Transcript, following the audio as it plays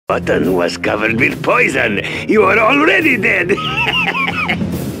button was covered with poison. You are already dead.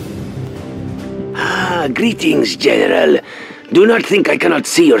 Greetings, General. Do not think I cannot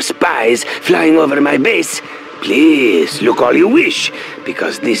see your spies flying over my base. Please, look all you wish,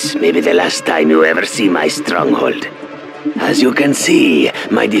 because this may be the last time you ever see my stronghold. As you can see,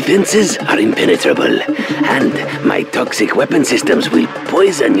 my defenses are impenetrable, and my toxic weapon systems will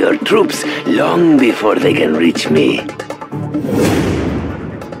poison your troops long before they can reach me.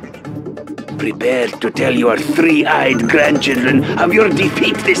 Prepare to tell your three-eyed grandchildren of your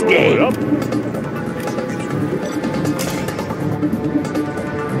defeat this day.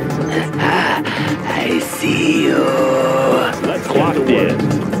 I see you. Let's clock in.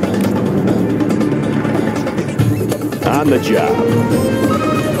 On the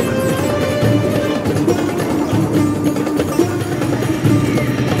job.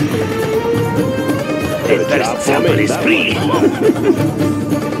 The first sample is free.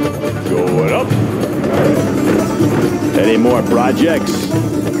 Going up. Any more projects?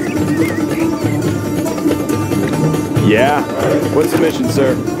 Yeah. What's the mission,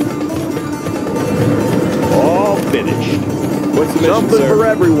 sir? All finished. What's the mission, Something sir? for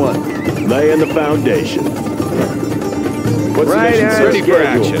everyone. Laying the foundation. What's Right, the mission, sir? ready for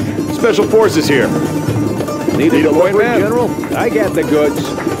action. Special forces here. Need a point, delivery, man? General? I got the goods.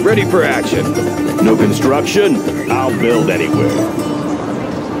 Ready for action. New construction? I'll build anywhere.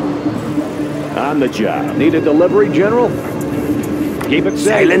 On the job. Need a delivery, General? Keep it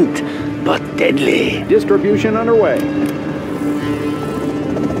safe. Silent, but deadly. Distribution underway.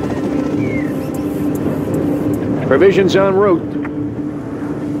 Provisions en route.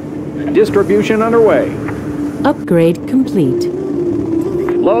 Distribution underway. Upgrade complete.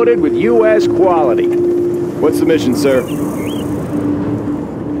 Loaded with U.S. quality. What's the mission, sir?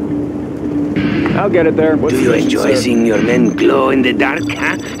 I'll get it there. What's Do the you mission, enjoy sir? seeing your men glow in the dark,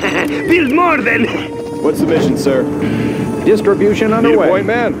 huh? Build more then! What's the mission, sir? Distribution Need a underway. point,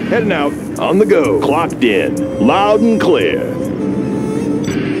 man. Heading out. On the go. Clocked in. Loud and clear.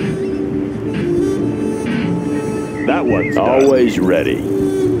 That one's always ready.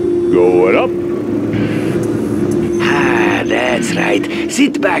 Going up. Ah, that's right.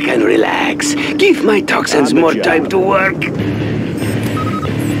 Sit back and relax. Give my toxins On the more job. time to work.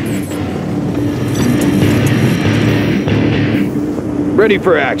 Ready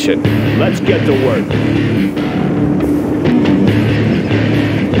for action. Let's get to work.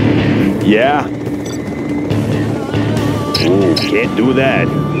 Yeah? Ooh, can't do that.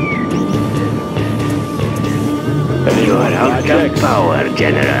 Any You more are out of projects? power,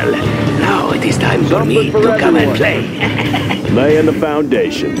 General. Now it is time for me Something for to come and everyone. play. Laying the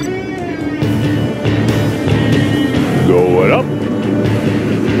foundation. Going up.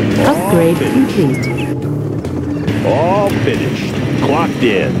 Upgrade complete. All finished. Clocked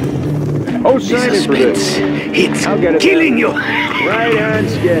in. Oh, The sign in for this. suspense, it's I'll get it killing you. Right on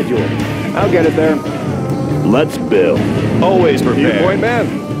schedule. I'll get it there. Let's build. Always prepared. Need a point,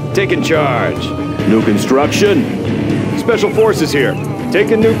 man. Taking charge. New construction. Special forces here.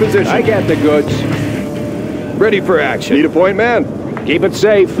 Taking new position. I got the goods. Ready for action. Need a point, man? Keep it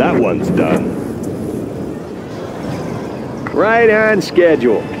safe. That one's done. Right on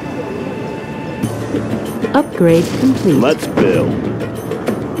schedule. Upgrade complete. Let's build.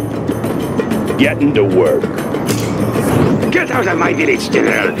 Getting to work. Get out of my village,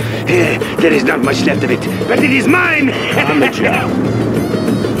 General. There is not much left of it, but it is mine. On the job.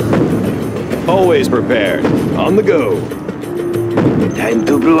 Always prepared. On the go. Time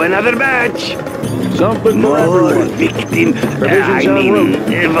to brew another batch. Something for More everyone. victim, Provisions en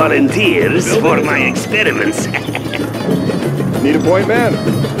route. volunteers for my experiments. Need a point, man.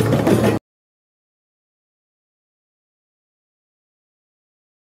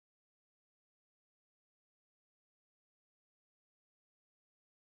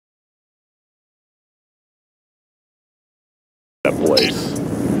 That place.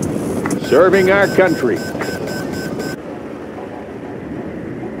 Serving our country.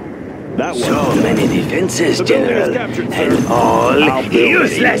 That one. So many defenses, The building is General, captured, sir. and all I'll build it.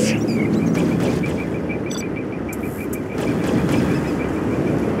 useless.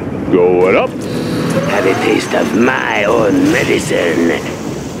 Going up. Have a taste of my own medicine.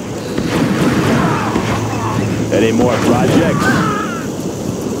 Any more projects?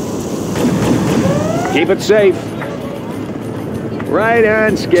 Keep it safe. Right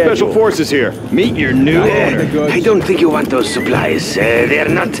on schedule. Special forces here. Meet your new owner. I don't think you want those supplies. They're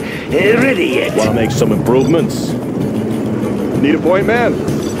not ready yet. Want to make some improvements? Need a point, man?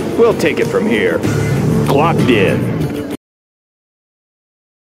 We'll take it from here. Clocked in.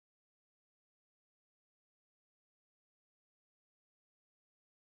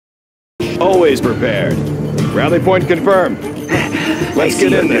 Always prepared. Rally point confirmed. I see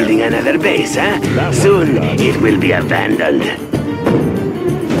you're building another base, huh? Soon it will be abandoned.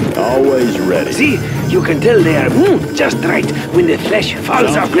 Always ready. See, you can tell they are just right when the flesh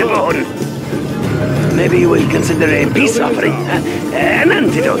falls off the bone. Maybe you will consider a peace offering, an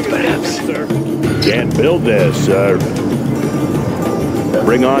antidote, perhaps. Can't build this, sir.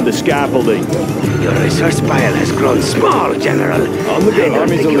 Bring on the scaffolding. Your resource pile has grown small, General. On the go. I don't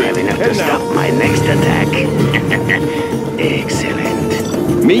Army's think you elite. have enough to Head now. stop my next attack.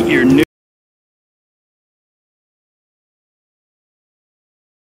 Excellent. Meet your new...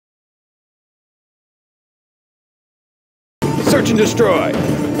 Search and destroy.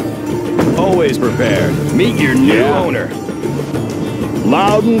 Always prepared. Meet your new owner.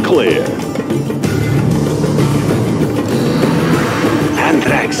 Loud and clear.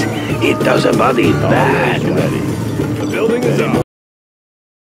 Anthrax, it does a body bad. Always ready. The building is up.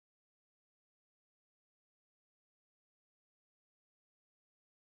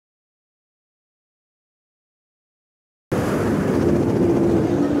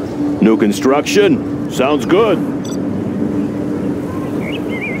 New construction? Sounds good.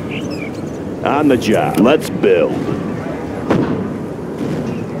 On the job. Let's build.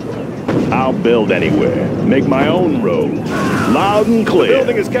 I'll build anywhere. Make my own road. Loud and clear. The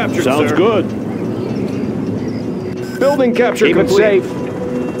building is captured, Sounds sir. good. Building capture Keep it complete.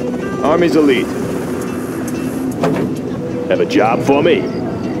 safe. Army's elite. Have a job for me.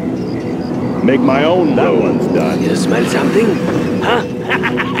 Make my own road. That one's done. You smell something? Huh?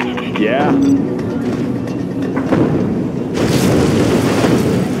 Yeah.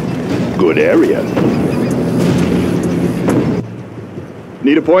 Good area.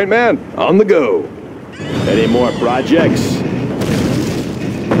 Need a point man? On the go. Any more projects?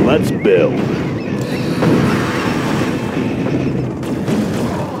 Let's build.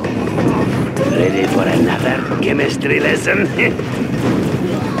 Ready for another chemistry lesson?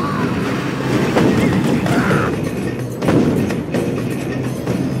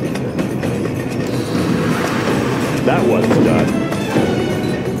 That one's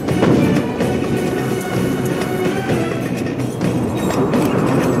done.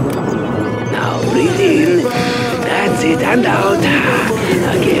 Now breathe in. That's it, and out.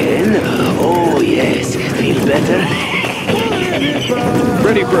 Again. Oh, yes. Feel better?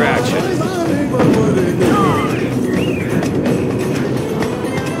 Ready for action.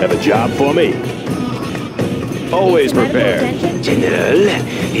 Have a job for me. Always prepared. General,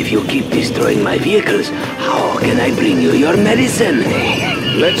 if you keep destroying my vehicles, how can I bring you your medicine?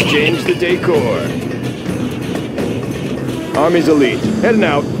 Let's change the decor. Army's elite. Heading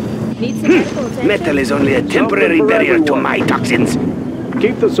out. Need some medical attention. Metal is only a temporary Something for barrier to everyone. my toxins.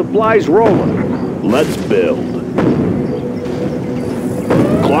 Keep the supplies rolling. Let's build.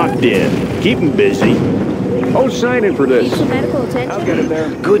 Clocked in. Keep 'em busy. Oh, sign in for Need this. some medical attention. I'll get it there.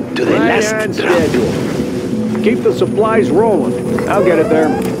 Good to the Right last on drop. schedule. Keep the supplies rolling. I'll get it there.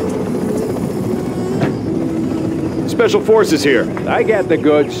 Special forces here. I got the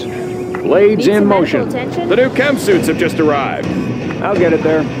goods. Blades Need in some motion. medical attention. The new chem suits have just arrived. I'll get it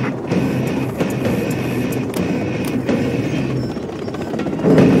there.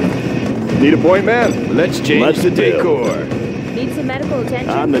 Need a point man? Let's change Let's the build. decor. Need some medical attention.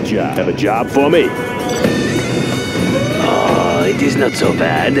 On the job. Have a job for me. Oh, it is not so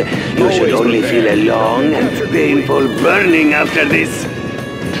bad. You should Always only prepared. feel a long and painful burning after this.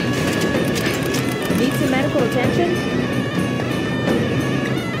 Need some medical attention.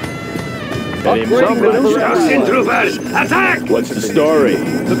 Any more Toxin troopers, attack! What's the story?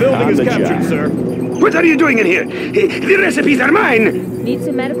 The building On is the captured, job. sir. What are you doing in here? The recipes are mine! Need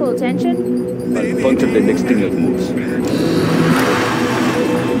some medical attention.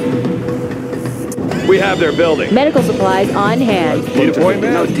 We have their building. Medical supplies on hand. Need a point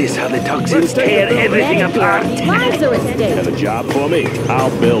man? Notice how the toxins Let's take tear the building. everything apart. Lives are at stake. Have a job for me. I'll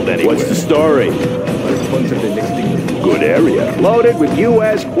build anywhere. What's the story? Good area. Loaded with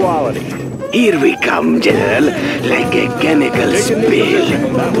U.S. quality. Here we come, General, like a chemical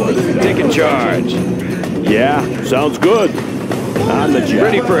spill. That one's done. Taking charge. Yeah, sounds good. On the job.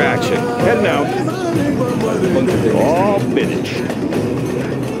 Ready for action. Heading out. All finished.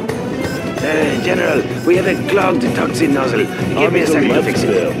 General, we have a clogged toxin nozzle. Give me a second to Let's fix it.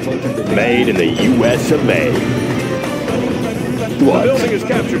 build. Made in the U.S. of A. The What? building is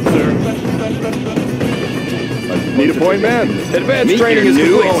captured, sir. Need a point man? Advanced Meet training your is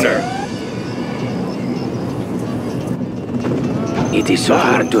new complete, owner. sir. It is so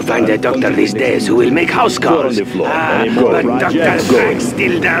hard to find a doctor these days who will make house Foot on calls. the floor. Ah, Any more but Dr. projects? Frank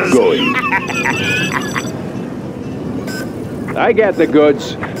still does. Going. I got the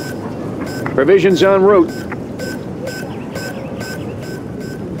goods. Provisions en route.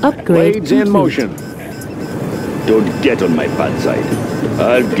 Upgrade Blades in complete. motion. Don't get on my bad side.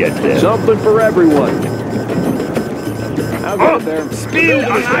 I'll get there. Something for everyone. I'll get it there. Spill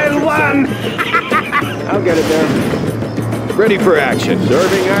on aisle 1! I'll get it there. Ready for action.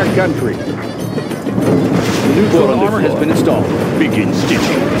 Serving our country. Neutral armor has been installed. Begin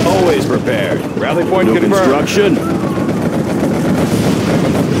stitching. Always prepared. Rally point No confirmed. construction.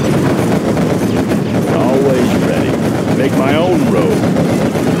 Always ready. Make my own road.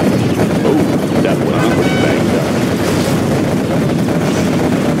 Oh, that one's pretty banged up.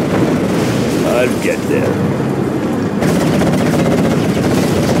 I'll get there.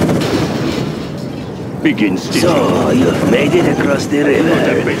 Begin stitching. So, you've made it across the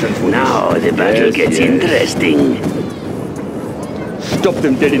river. Now the battle Yes, gets yes. interesting. Stop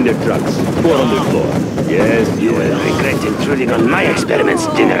them dead in their tracks. Four on the floor. Yes, You will yes. regret intruding on my experiments,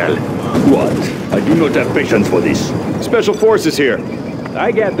 General. What? I do not have patience for this. Special forces here.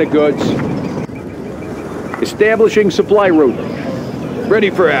 I got the goods. Establishing supply route. Ready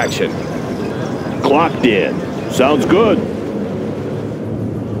for action. Clocked in. Sounds good.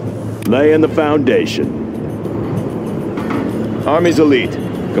 Laying the foundation. Army's elite.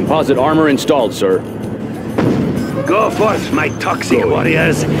 Composite armor installed, sir. Go forth, my toxic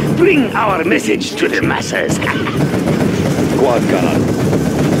warriors. Bring our message to the masses. Quad cannon.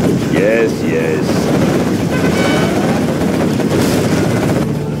 Yes, yes.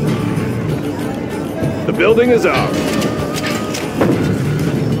 The building is ours.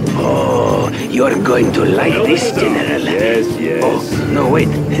 Oh, you're going to like this, General. Yes, yes. Oh, no, wait.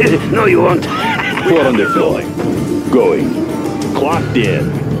 No, you won't. Four on the floor. Going. Clocked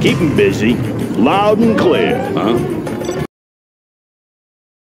in. Keep 'em busy. Loud and clear. Huh?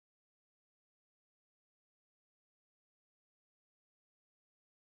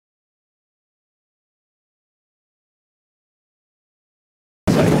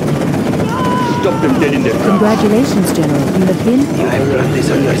 Stop them dead in their tracks. Congratulations, General. You have been You have brought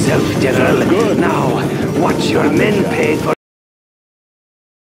this on yourself, General. Good. Now, watch your men pay for...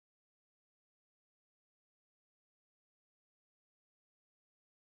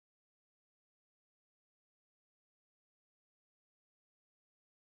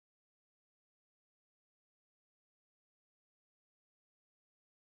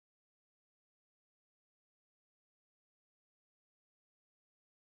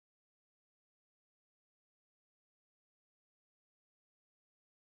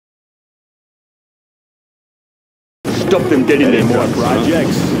 Stop them dead in their tracks.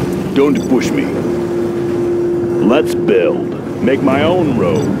 Projects. Don't push me. Let's build. Make my own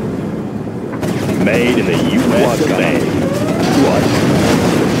road. Made in the U.S. of A. What?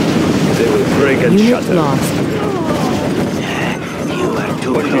 They will break and unit shatter. lost. You are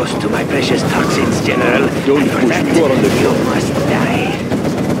too close to my precious toxins, General. Don't And for push that, me. Four on the you must die.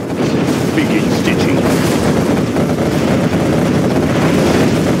 Begin stitching.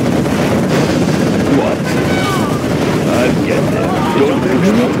 What? I'll get there. Don't push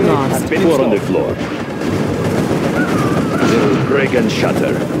Unit me. lost. Four on the floor. They will break and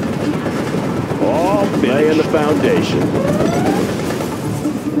shatter. All laying the foundation.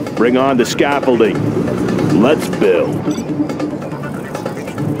 Bring on the scaffolding. Let's build.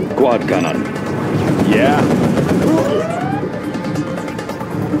 Quad cannon. Yeah,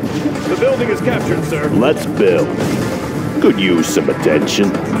 The building is captured, sir. let's build. Could use some attention.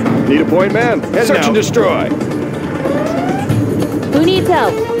 Need a point man. Search out. and destroy. Who needs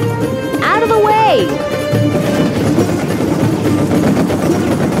help? Out of the way!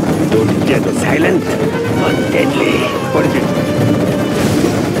 Don't get us. Silent, but deadly.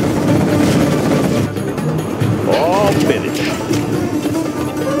 All finished.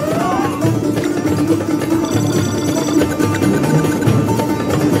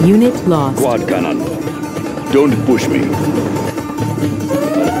 Unit lost. Quad cannon. Don't push me.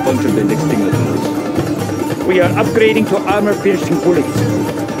 Puncture the next thing. We are upgrading to armor-piercing bullets.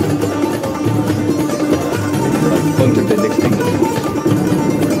 Puncture the next thing.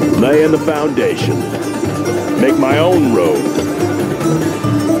 Laying the foundation. Make my own road.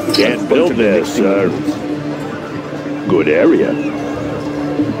 Can't build this, sir. Good area.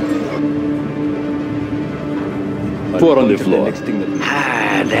 Four on the floor.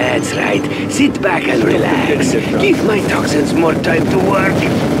 Ah, that's right. Sit back and relax. Give my toxins more time to work.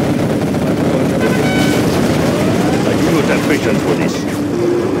 I do not have patience for this.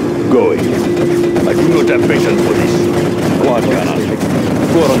 Going. I do not have patience for this. Quad cannon.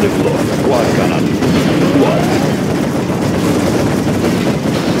 Four on the floor. Quad cannon. What?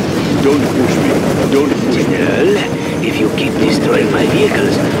 Don't push me. Don't push me. General, if you keep destroying my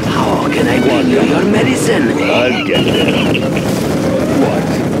vehicles, how can I be Send you your medicine. I'll get there. What?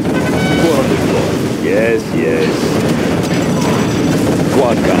 Four on the floor. Yes, yes.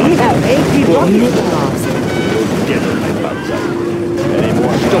 Quad gun. Unit lost. Get on my backside. Any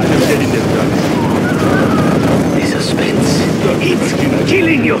more? Stop them dead in their tracks. The suspense. It's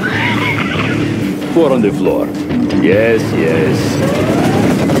killing you. Four on the floor. Yes, yes.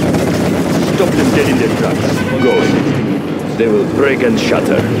 Stop them dead in their tracks. Going. They will break and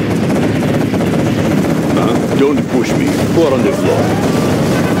shatter. Don't push me. Four on the floor.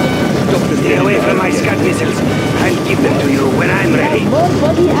 Stop them Stay dead away in from their my tracks. Scud missiles. I'll give them to you when I'm ready.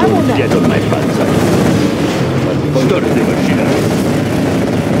 Get on my backside. Start the machinery.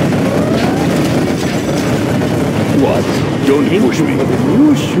 What? Don't push me.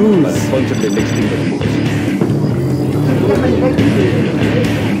 New shoes. I'll puncture the next thing that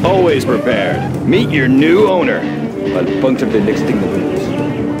moves. Always prepared. Meet your new owner. I'll puncture the next thing that moves.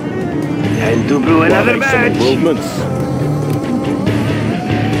 Time to brew another Make some batch. improvements.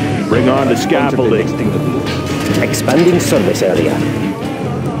 Bring on the scaffolding. Next thing that moves. Expanding service area.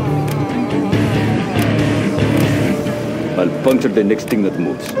 I'll puncture the next thing that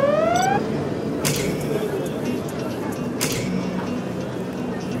moves.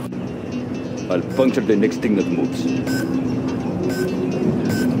 I'll puncture the next thing that moves.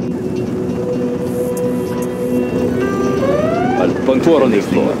 I'll puncture on the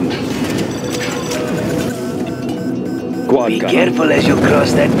floor. Quad Be gun. careful as you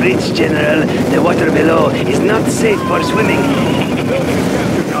cross that bridge, General. The water below is not safe for swimming.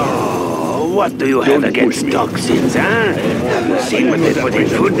 Oh, what do you have Don't against push me. toxins, huh? Have you seen what they put in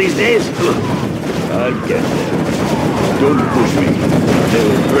food these days? I'll get there. Don't push me. They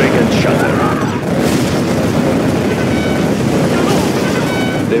will break and shatter.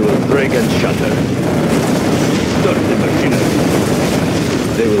 They will break and shatter. Start the machinery.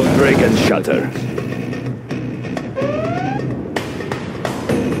 They will break and shatter.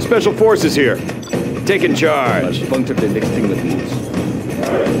 Special forces here. Taking charge. I'll puncture the next thing that moves.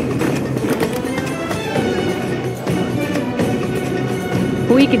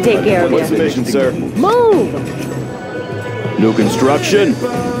 We can take care of What's the you. mission, sir? Move! New construction.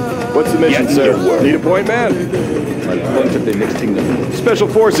 What's the mission, Get sir? to work. Need a point, man? I'll puncture the next thing that moves. Special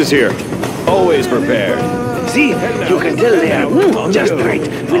forces here. Always prepared. See, you can tell they are just right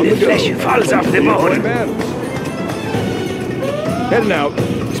when the flesh falls off the Need a point, bone. man? Heading out.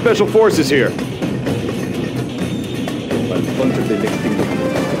 Special forces here. I'll puncture the next thing that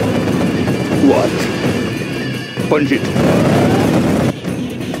moves. What? Punch it.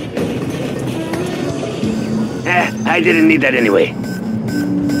 I didn't need that anyway.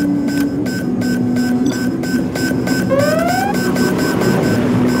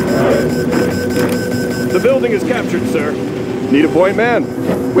 The building is captured, sir. Need a point, man?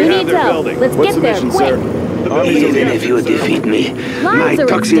 We have need their help. building. Let's What's get the there, mission, quick. sir? The building is Even if you captured, sir. defeat me, my Lives are at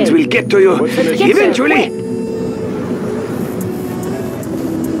toxins stake. will get to you What's the mission, Get there, eventually. quick.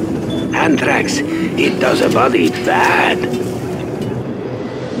 Anthrax, it does a body bad.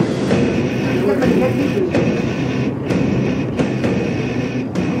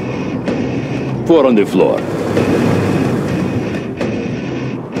 Four on the floor.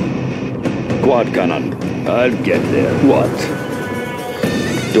 Quad cannon. I'll get there. What?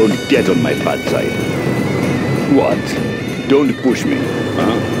 Don't get on my bad side. What? Don't push me.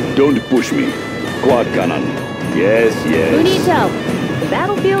 Don't push me. Quad cannon. Yes, yes. Who needs help? The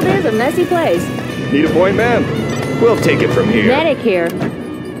battlefield is a messy place. Need a point, man? We'll take it from here. Medic here.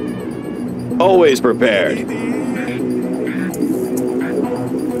 Always prepared.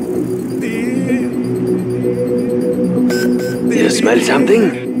 You smell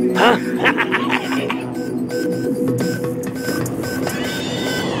something? Huh?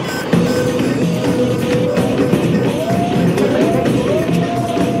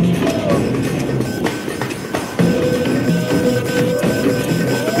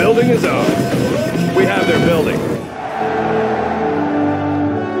 The building is ours. We have their building.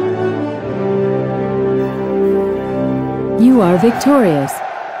 You are victorious.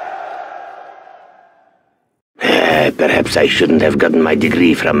 Perhaps I shouldn't have gotten my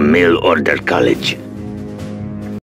degree from Mail Order College.